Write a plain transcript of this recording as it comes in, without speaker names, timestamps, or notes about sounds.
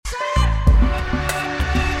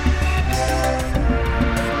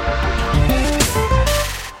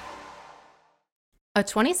A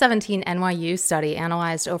 2017 NYU study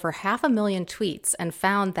analyzed over 500,000 tweets and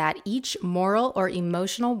found that each moral or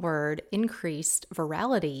emotional word increased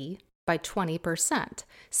virality by 20%.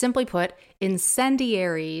 Simply put,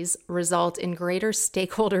 incendiaries result in greater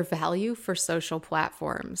stakeholder value for social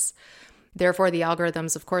platforms. Therefore, the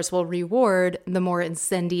algorithms, of course, will reward the more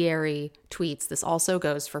incendiary tweets. This also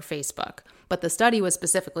goes for Facebook, but the study was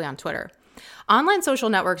specifically on Twitter. Online social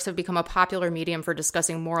networks have become a popular medium for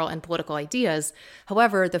discussing moral and political ideas.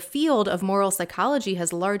 However, the field of moral psychology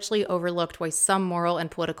has largely overlooked why some moral and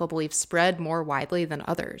political beliefs spread more widely than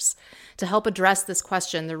others. To help address this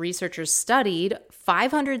question, the researchers studied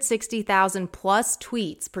 560,000 plus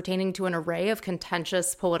tweets pertaining to an array of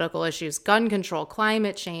contentious political issues: gun control,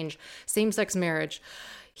 climate change, same-sex marriage.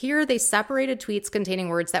 Here, they separated tweets containing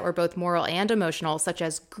words that were both moral and emotional, such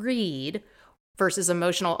as greed, versus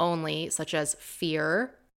emotional only, such as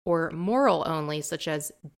fear, or moral only, such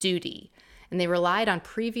as duty. And they relied on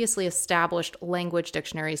previously established language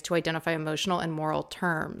dictionaries to identify emotional and moral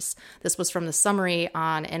terms. This was from the summary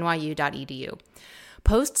on nyu.edu.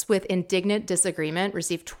 Posts with indignant disagreement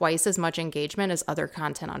received twice as much engagement as other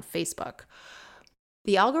content on Facebook.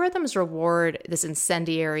 The algorithms reward this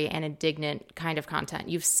incendiary and indignant kind of content.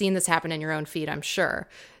 You've seen this happen in your own feed, I'm sure.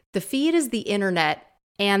 The feed is the internet,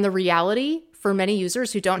 and the reality for many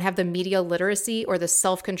users who don't have the media literacy or the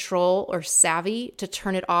self-control or savvy to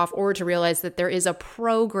turn it off, or to realize that there is a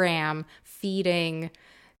program feeding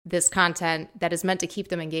this content that is meant to keep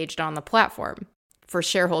them engaged on the platform for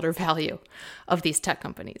shareholder value of these tech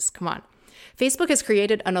companies. Come on. Facebook has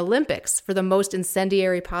created an Olympics for the most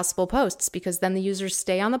incendiary possible posts, because then the users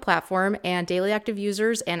stay on the platform and daily active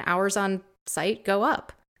users and hours on site go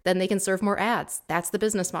up. Then they can serve more ads. That's the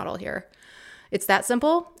business model here. It's that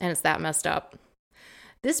simple, and it's that messed up.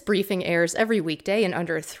 This briefing airs every weekday in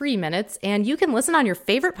under 3 minutes, and you can listen on your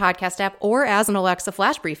favorite podcast app or as an Alexa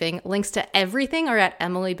flash briefing. Links to everything are at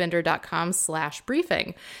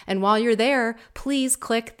emilybinder.com/briefing. And while you're there, please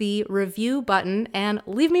click the review button and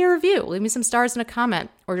leave me a review. Leave me some stars and a comment,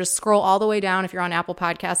 or just scroll all the way down if you're on Apple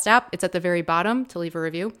Podcast app. It's at the very bottom to leave a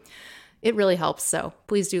review. It really helps, so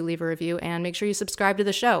please do leave a review, and make sure you subscribe to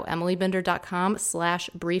the show,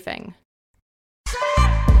 emilybinder.com/briefing.